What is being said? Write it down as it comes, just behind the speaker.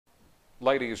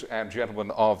Ladies and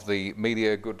gentlemen of the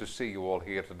media, good to see you all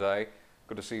here today.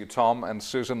 Good to see you, Tom, and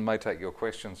Susan may take your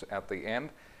questions at the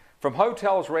end. From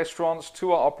hotels, restaurants,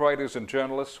 tour operators and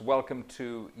journalists, welcome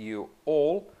to you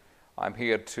all. I'm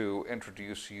here to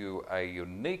introduce you a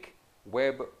unique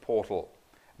web portal,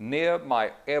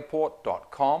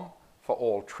 nearmyairport.com, for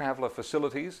all traveller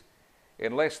facilities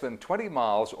in less than 20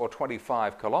 miles or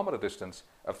 25 kilometre distance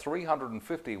of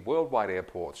 350 worldwide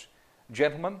airports.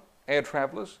 Gentlemen, air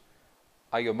travellers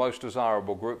are your most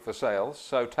desirable group for sales,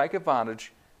 so take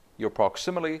advantage. Your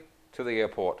proximity to the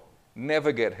airport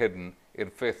never get hidden in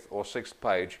 5th or 6th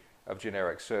page of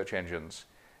generic search engines.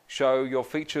 Show your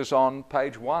features on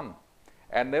page 1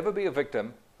 and never be a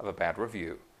victim of a bad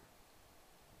review.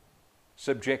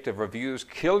 Subjective reviews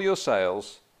kill your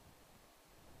sales.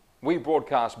 We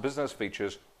broadcast business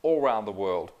features all around the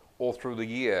world, all through the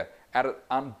year, at an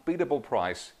unbeatable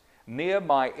price.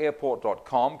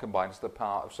 Nearmyairport.com combines the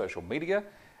power of social media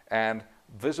and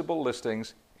visible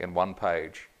listings in one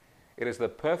page. It is the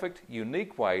perfect,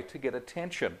 unique way to get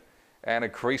attention and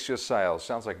increase your sales.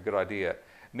 Sounds like a good idea.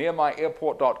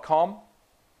 Nearmyairport.com,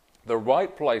 the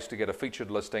right place to get a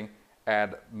featured listing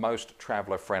and most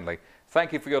traveller friendly.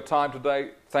 Thank you for your time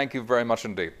today. Thank you very much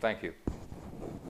indeed. Thank you.